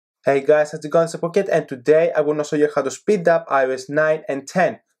Hey guys, how's it going? It's Pocket, and today I want to show you how to speed up iOS 9 and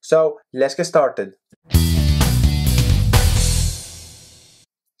 10. So let's get started.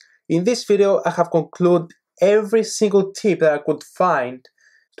 In this video, I have concluded every single tip that I could find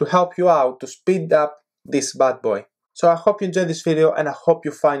to help you out to speed up this bad boy. So I hope you enjoyed this video and I hope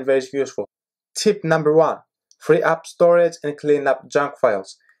you find it very useful. Tip number 1. Free app storage and clean up junk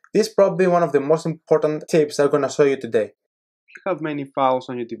files. This is probably one of the most important tips I'm going to show you today. If you have many files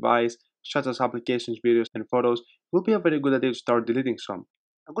on your device, such as applications, videos, and photos, it will be a very good idea to start deleting some.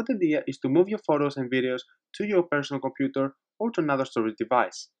 A good idea is to move your photos and videos to your personal computer or to another storage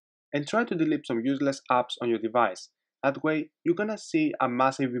device. And try to delete some useless apps on your device. That way, you're gonna see a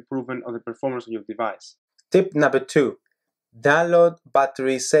massive improvement on the performance of your device. Tip number 2. Download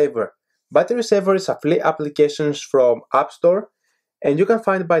Battery Saver. Battery Saver is a free application from App Store, and you can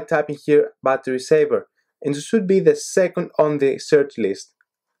find it by typing here Battery Saver. And it should be the second on the search list.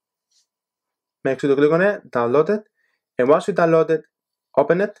 Make sure to click on it, download it, and once you download it,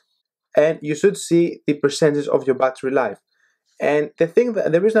 open it, and you should see the percentage of your battery life. And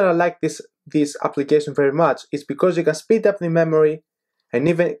the reason I like this application very much is because you can speed up the memory and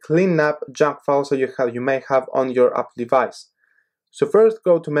even clean up junk files that you may have on your Apple device. So first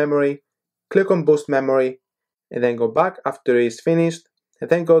go to memory, click on boost memory, and then go back after it's finished, and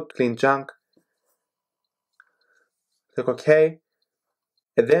then go to clean junk. Click OK,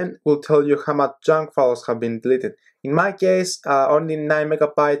 and then we'll tell you how much junk files have been deleted. In my case, only 9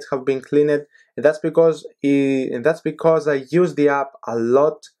 megabytes have been cleaned, and that's because I use the app a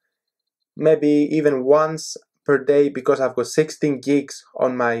lot, maybe even once per day, because I've got 16 gigs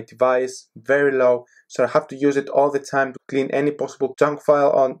on my device, very low, so I have to use it all the time to clean any possible junk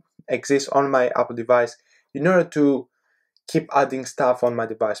file exists on my Apple device in order to keep adding stuff on my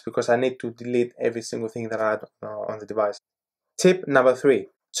device, because I need to delete every single thing that I add on the device. Tip number 3.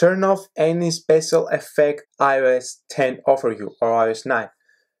 Turn off any special effect iOS 10 offer you, or iOS 9.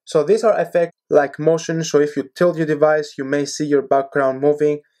 So these are effects like motion, so if you tilt your device, you may see your background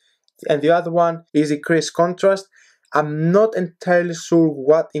moving. And the other one is increased contrast. I'm not entirely sure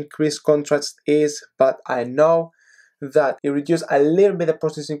what increased contrast is, but I know that it reduces a little bit of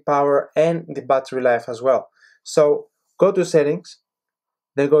processing power and the battery life as well. So go to settings,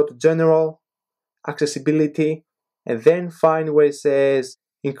 then go to general, accessibility, and then find where it says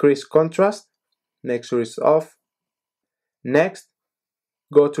increase contrast. Make sure it's off. Next,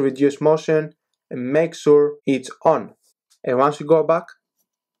 go to reduce motion and make sure it's on. And once you go back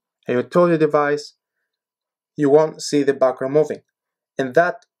and you tilt your device, you won't see the background moving, and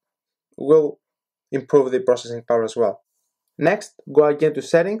that will improve the processing power as well. Next, go again to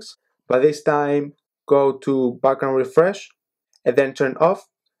settings, but this time go to background refresh and then turn off,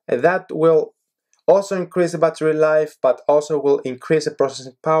 and that will also increase the battery life, but also will increase the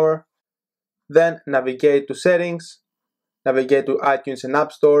processing power. Then navigate to settings, navigate to iTunes and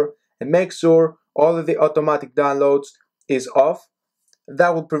App Store, and make sure all of the automatic downloads is off.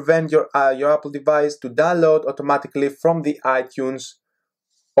 That will prevent your Apple device to download automatically from the iTunes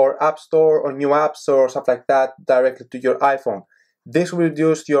or App Store or new apps or stuff like that directly to your iPhone. This will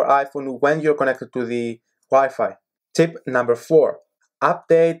reduce your iPhone when you're connected to the Wi-Fi. Tip number 4.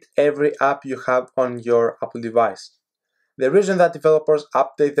 Update every app you have on your Apple device. The reason that developers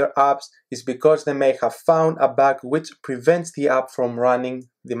update their apps is because they may have found a bug which prevents the app from running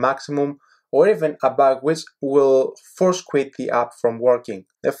the maximum, or even a bug which will force quit the app from working.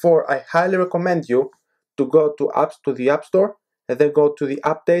 Therefore, I highly recommend you to go to the App Store and then go to the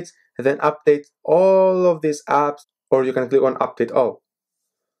updates and then update all of these apps, or you can click on update all.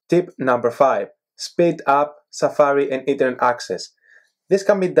 Tip number 5. Speed up Safari and internet access. This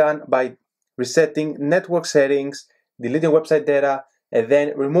can be done by resetting network settings, deleting website data, and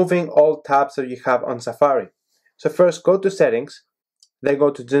then removing all tabs that you have on Safari. So first go to settings, then go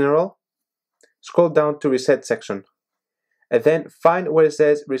to general, scroll down to reset section, and then find where it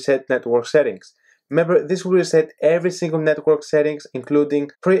says reset network settings. Remember, this will reset every single network settings, including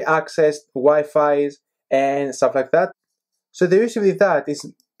pre-accessed Wi-Fi and stuff like that. So the issue with that is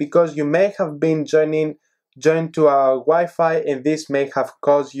because you may have been joined to a Wi-Fi, and this may have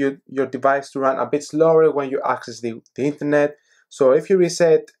caused your device to run a bit slower when you access the internet. So if you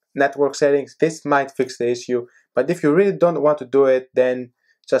reset network settings, this might fix the issue. But if you really don't want to do it, then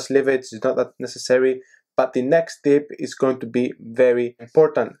just leave it. It's not that necessary. But the next tip is going to be very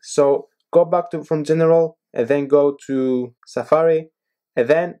important. So go back from general and then go to Safari, and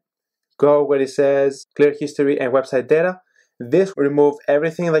then go where it says clear history and website data. This will remove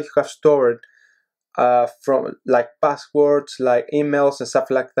everything that you have stored from like passwords, like emails and stuff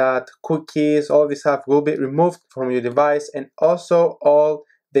like that, cookies, all this stuff will be removed from your device, and also all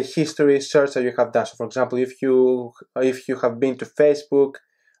the history search that you have done. So for example, if you have been to Facebook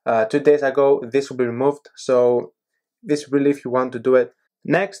 2 days ago, this will be removed. So this really, if you want to do it.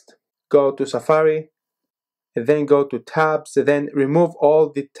 Next, go to Safari, and then go to tabs, and then remove all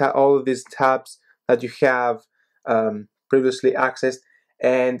of these tabs that you have previously accessed,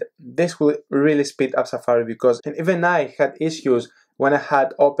 and this will really speed up Safari, because even I had issues when I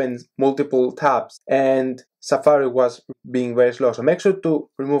had opened multiple tabs and Safari was being very slow. So make sure to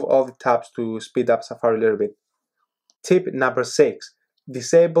remove all the tabs to speed up Safari a little bit. Tip number 6,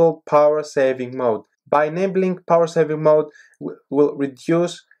 disable power saving mode. By enabling power saving mode, will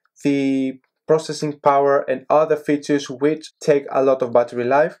reduce the processing power and other features which take a lot of battery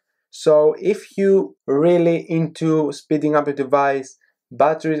life. So if you really into speeding up your device,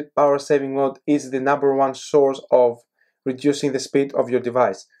 battery power saving mode is the #1 source of reducing the speed of your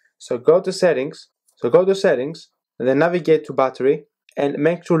device. So go to settings, and then navigate to battery and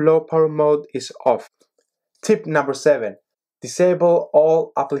make sure low power mode is off. Tip number 7, disable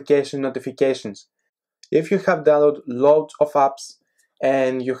all application notifications. If you have downloaded loads of apps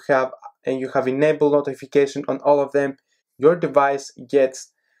and you have enabled notification on all of them, your device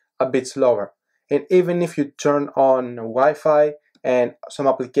gets a bit slower. And even if you turn on Wi-Fi and some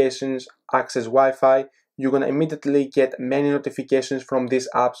applications access Wi-Fi, you're gonna immediately get many notifications from these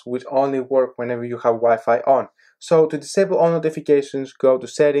apps which only work whenever you have Wi-Fi on. So to disable all notifications, go to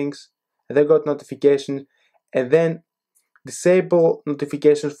settings, and then go to notifications, and then disable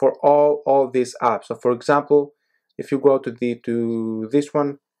notifications for all these apps. So for example, if you go to this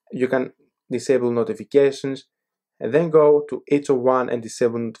one, you can disable notifications, and then go to each one and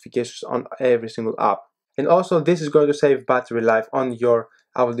disable notifications on every single app. And also this is going to save battery life on your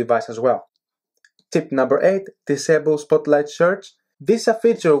Apple device as well. Tip number 8, disable spotlight search. This is a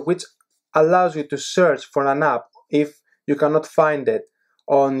feature which allows you to search for an app if you cannot find it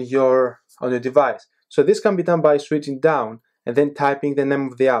on your device. So this can be done by switching down and then typing the name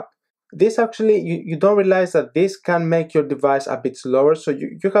of the app. This actually, you don't realize that this can make your device a bit slower, so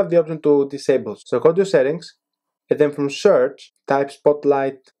you have the option to disable. So go to settings, and then from search, type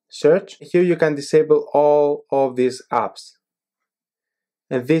spotlight search. Here you can disable all of these apps.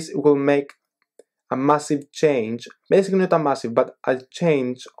 And this will make a massive change, basically not a massive, but a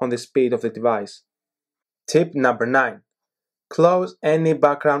change on the speed of the device. Tip number 9, close any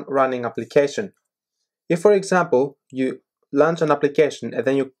background running application. If, for example, you launch an application and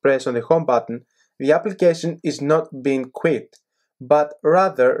then you press on the home button, the application is not being quit, but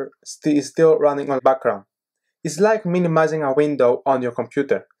rather is still running on the background. It's like minimizing a window on your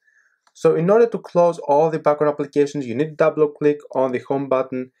computer. So in order to close all the background applications, you need to double click on the home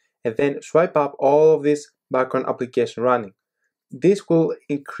button and then swipe up all of this background application running. This will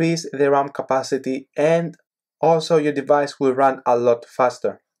increase the RAM capacity and also your device will run a lot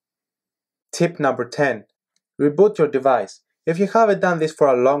faster. Tip number 10, reboot your device. If you haven't done this for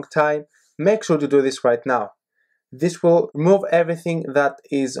a long time, make sure to do this right now. This will remove everything that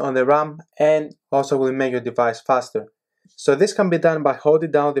is on the RAM and also will make your device faster. So this can be done by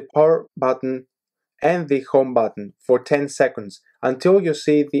holding down the power button and the home button for 10 seconds until you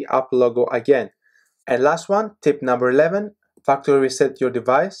see the app logo again. And last one, tip number 11, factory reset your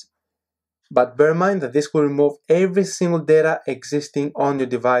device. But bear in mind that this will remove every single data existing on your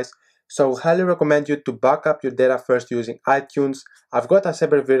device. So I highly recommend you to back up your data first using iTunes. I've got a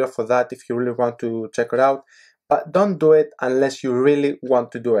separate video for that if you really want to check it out. But don't do it unless you really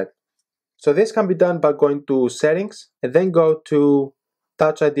want to do it. So this can be done by going to settings and then go to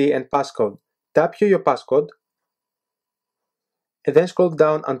Touch ID and passcode. Tap here your passcode and then scroll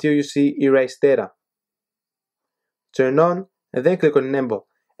down until you see erase data. Turn on and then click on enable,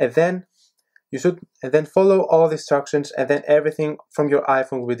 and then follow all the instructions, and then everything from your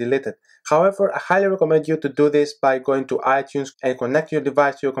iPhone will be deleted. However, I highly recommend you to do this by going to iTunes and connect your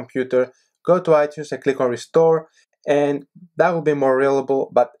device to your computer. Go to iTunes and click on restore, and that will be more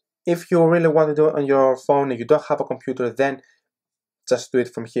reliable. But if you really want to do it on your phone and you don't have a computer, then just do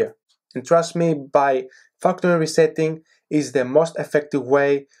it from here. And trust me, by factory resetting is the most effective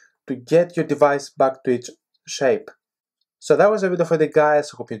way to get your device back to its shape. So that was a video for the guys.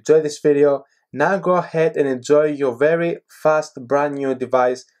 I hope you enjoyed this video. Now go ahead and enjoy your very fast brand new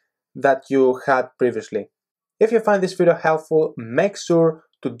device that you had previously. If you find this video helpful, make sure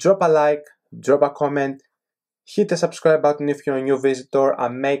to drop a like, drop a comment, hit the subscribe button if you're a new visitor. I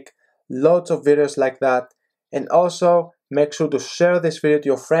make loads of videos like that. And also make sure to share this video to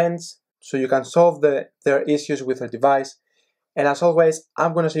your friends so you can solve their issues with their device. And as always,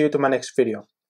 I'm going to see you to my next video.